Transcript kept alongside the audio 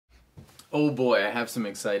Oh boy, I have some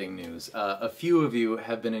exciting news. A few of you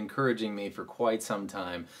have been encouraging me for quite some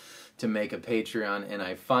time to make a Patreon, and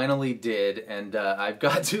I finally did, and I've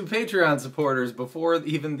got 2 Patreon supporters before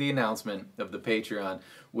even the announcement of the Patreon,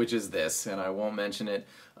 which is this, and I won't mention it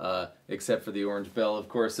except for the orange bell, of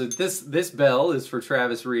course. So this bell is for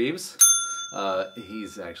Travis Reeves.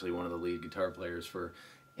 He's actually one of the lead guitar players for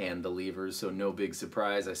And the Levers, so no big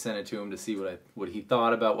surprise. I sent it to him to see what he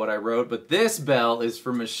thought about what I wrote. But this bell is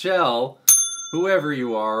for Michelle, whoever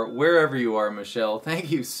you are, wherever you are, Michelle. Thank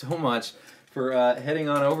you so much for heading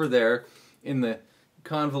on over there in the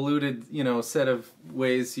convoluted, set of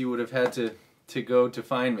ways you would have had to go to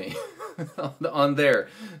find me on there.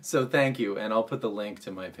 So thank you, and I'll put the link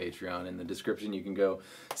to my Patreon in the description. You can go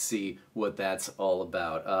see what that's all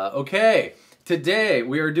about. Okay. Today,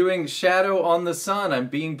 we are doing Shadow on the Sun. I'm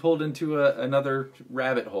being pulled into another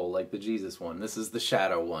rabbit hole, like the Jesus one. This is the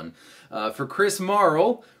Shadow one. For Chris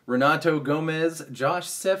Marl, Renato Gomez, Josh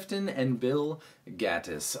Sefton, and Bill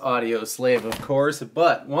Gattis. Audioslave, of course.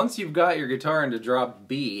 But once you've got your guitar into drop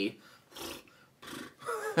B,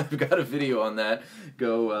 I've got a video on that.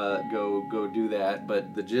 Go do that.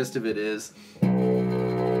 But the gist of it is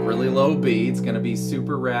really low B. It's going to be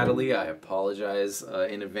super rattly. I apologize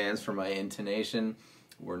in advance for my intonation.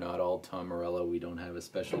 We're not all Tom Morello. We don't have a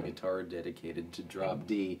special guitar dedicated to drop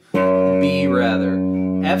D. B, rather.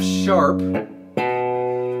 F sharp,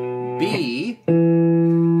 B,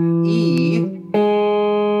 E,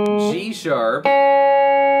 G sharp,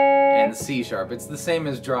 and C sharp. It's the same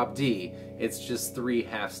as drop D. It's just 3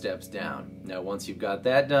 half steps down. Now, once you've got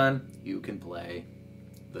that done, you can play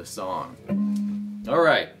the song. All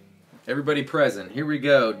right, everybody present, here we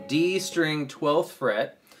go. D string 12th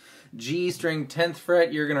fret, G string 10th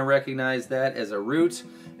fret, you're going to recognize that as a root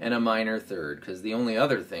and a minor third, because the only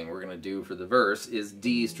other thing we're going to do for the verse is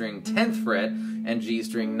D string 10th fret and G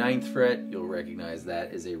string 9th fret. You'll recognize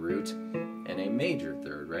that as a root and a major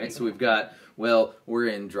third, right? So we've got, well, we're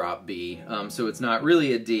in drop B, so it's not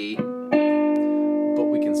really a D, but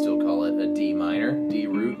we can still call it a D minor, D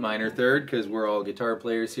root minor third, because we're all guitar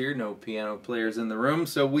players here, no piano players in the room,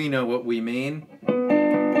 so we know what we mean.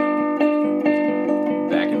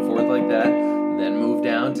 Back and forth like that, then move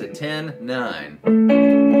down to 10, 9.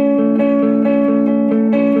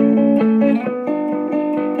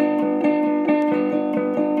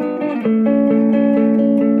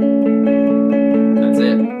 That's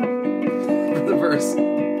it for the verse.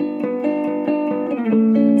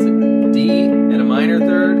 It's a D and a minor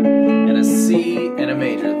third, and a C and a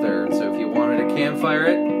major third. So if you wanted to campfire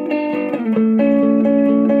it,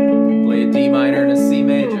 play a D minor and a C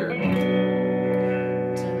major.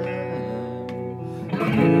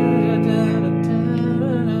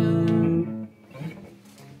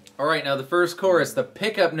 Alright, now the first chorus, the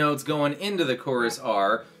pickup notes going into the chorus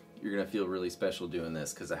are, you're going to feel really special doing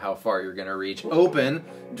this because of how far you're going to reach. Open,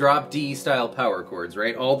 drop D style power chords,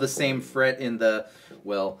 right? All the same fret in the,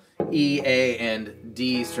 well, E, A, and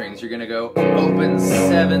D strings. You're going to go open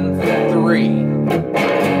 7, 3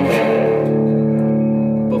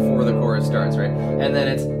 before the chorus starts, right? And then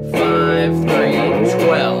it's 5, 3,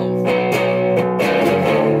 12.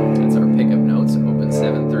 That's our pickup notes. Open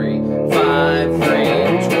 7, 3, 5, 3,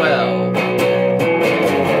 12.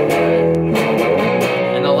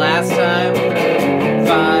 And the last time,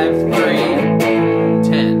 5, 3,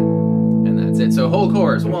 10. And that's it. So whole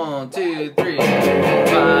chorus. 1, 2, 3,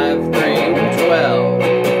 5, 3, 12.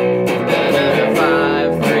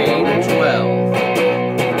 5, 3, 12.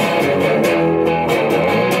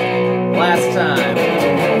 Last time.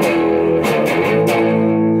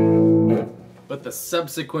 But the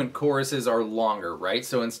subsequent choruses are longer, right?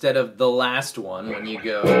 So instead of the last one, when you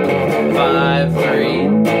go 5,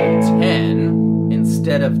 3, 10,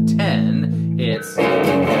 instead of 10, it's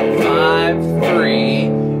 5, 3,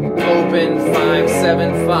 open 5,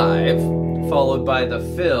 7, 5, followed by the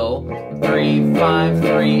fill 3, 5,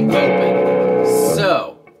 3, open.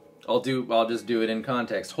 So I'll just do it in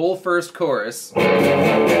context. Whole first chorus.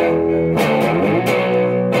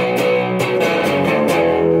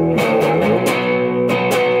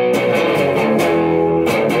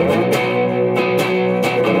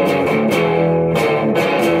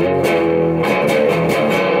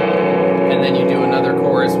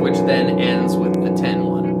 Which then ends with the 10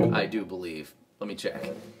 one, I do believe. Let me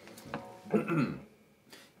check.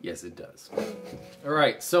 Yes, it does.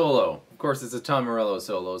 Alright, solo. Of course, it's a Tom Morello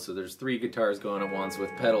solo, so there's 3 guitars going at once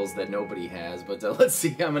with pedals that nobody has, but let's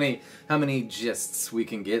see how many gists we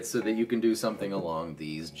can get so that you can do something along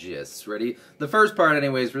these gists. Ready? The first part,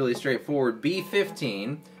 anyway, is really straightforward.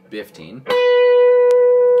 B15, 15,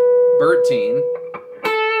 Bertine,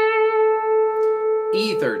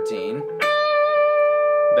 E13,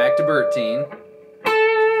 back to Bertine,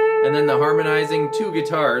 and then the harmonizing 2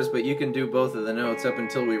 guitars, but you can do both of the notes up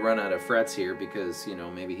until we run out of frets here because, you know,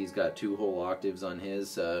 maybe he's got 2 whole octaves on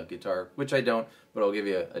his guitar, which I don't, but I'll give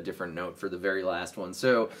you a different note for the very last one.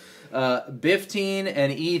 So, Biftine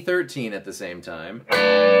and E13 at the same time,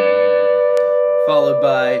 followed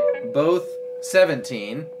by both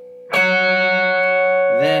 17,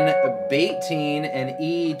 then Beatine and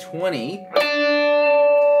E20,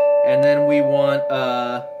 and then we want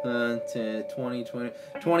 22,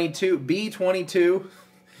 B22,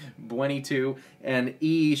 22, and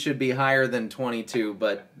E should be higher than 22,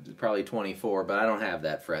 but probably 24, but I don't have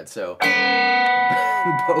that fret, so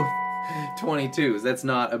both 22s. That's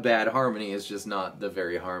not a bad harmony, it's just not the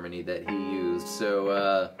very harmony that he used.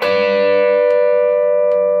 So,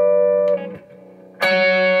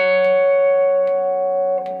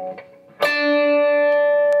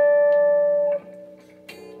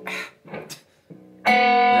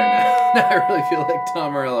 I really feel like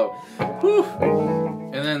Tom Morello. Whew.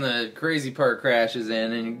 And then the crazy part crashes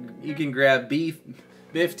in, and you can grab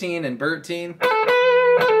Biftine and Bertine,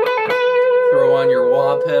 throw on your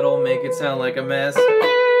wah pedal, make it sound like a mess, or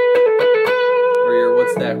your,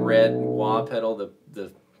 what's that red wah pedal, the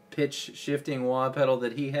pitch shifting wah pedal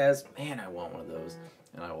that he has. Man, I want one of those,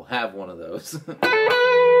 and I will have one of those. In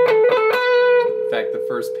fact, the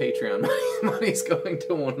first Patreon money's going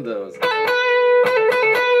to one of those.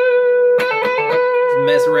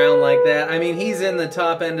 Mess around like that. I mean, he's in the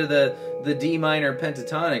top end of the D minor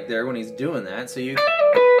pentatonic there when he's doing that, so you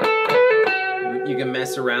can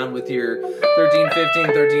mess around with your 13, 15,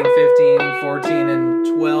 13, 15, 14, and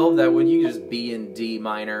 12. That would, you just be in D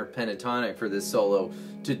minor pentatonic for this solo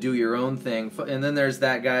to do your own thing. And then there's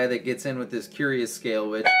that guy that gets in with this curious scale,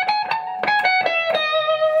 which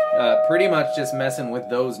pretty much just messing with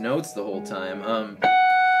those notes the whole time.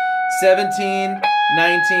 17,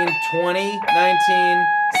 19, 20, 19,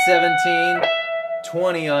 17,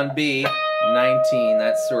 20 on B, 19.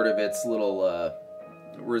 That's sort of its little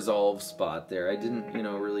resolve spot there. I didn't, you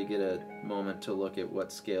know, really get a moment to look at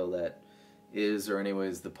what scale that is, or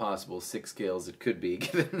anyways the possible 6 scales it could be,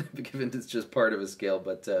 given it's just part of a scale,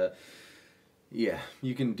 but yeah,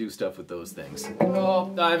 you can do stuff with those things.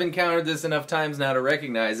 Oh, I've encountered this enough times now to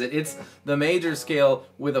recognize it. It's the major scale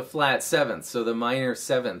with a flat 7th, so the minor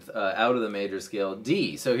 7th out of the major scale,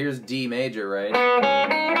 D. So here's D major, right?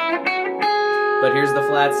 But here's the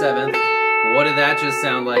flat 7th. What did that just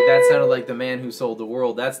sound like? That sounded like The Man Who Sold the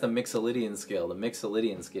World. That's the Mixolydian scale. The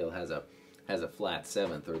Mixolydian scale has a flat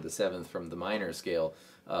 7th, or the 7th from the minor scale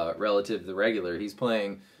relative to the regular. He's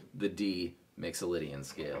playing the D Mixolydian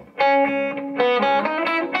scale, which is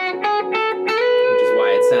why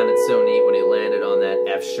it sounded so neat when he landed on that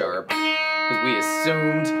F sharp, because we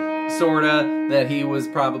assumed sorta that he was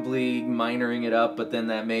probably minoring it up, but then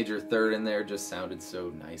that major 3rd in there just sounded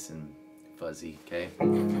so nice and fuzzy. Okay.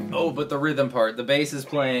 Oh, but the rhythm part, the bass is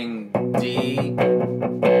playing D,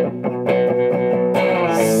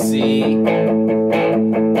 C,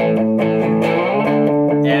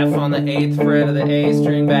 F on the 8th fret of the A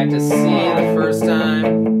string, back to C the first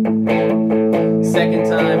time. Second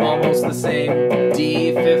time, almost the same.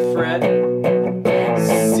 D, 5th fret.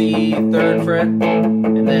 C, 3rd fret.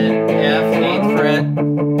 And then F, 8th fret.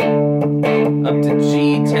 Up to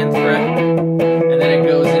G, 10th fret. And then it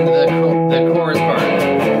goes into the chorus part.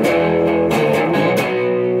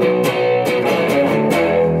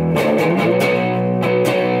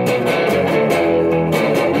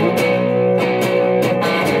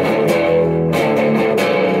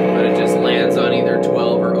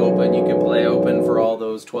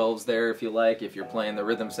 Those 12s there if you like, if you're playing the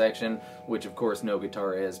rhythm section, which of course no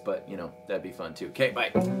guitar is, but you know, that'd be fun too. Okay,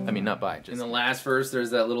 bye. I mean, not bye. Just in the last verse,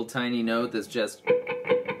 there's that little tiny note that's just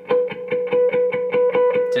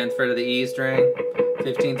 10th fret of the E string,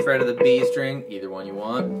 15th fret of the B string, either one you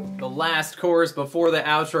want. The last chorus before the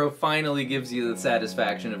outro finally gives you the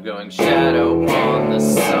satisfaction of going shadow on the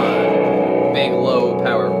sun. Big low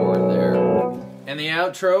power chord there. And the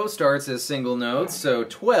outro starts as single notes, so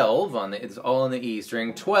 12 on the, it's all in the E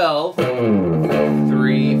string. 12,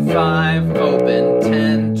 3, 5, open,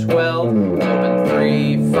 10, 12, open,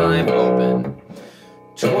 3, 5, open.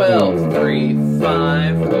 12, 3,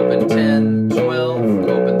 5, open, 10, 12,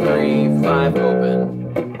 open, 3, 5, open.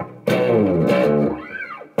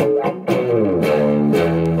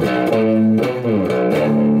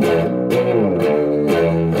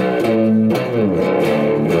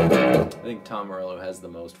 Tom Morello has the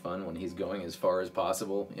most fun when he's going as far as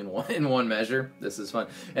possible in one measure. This is fun.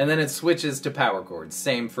 And then it switches to power chords,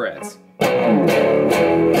 same frets.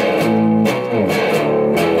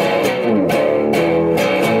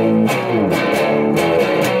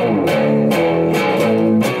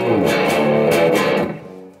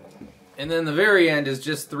 And then the very end is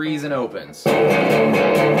just threes and opens.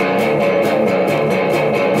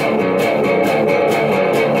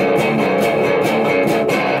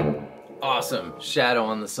 Awesome. Shadow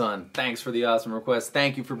on the Sun. Thanks for the awesome request.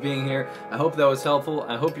 Thank you for being here. I hope that was helpful.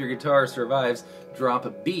 I hope your guitar survives. Drop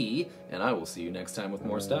a B, and I will see you next time with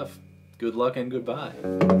more stuff. Good luck and goodbye.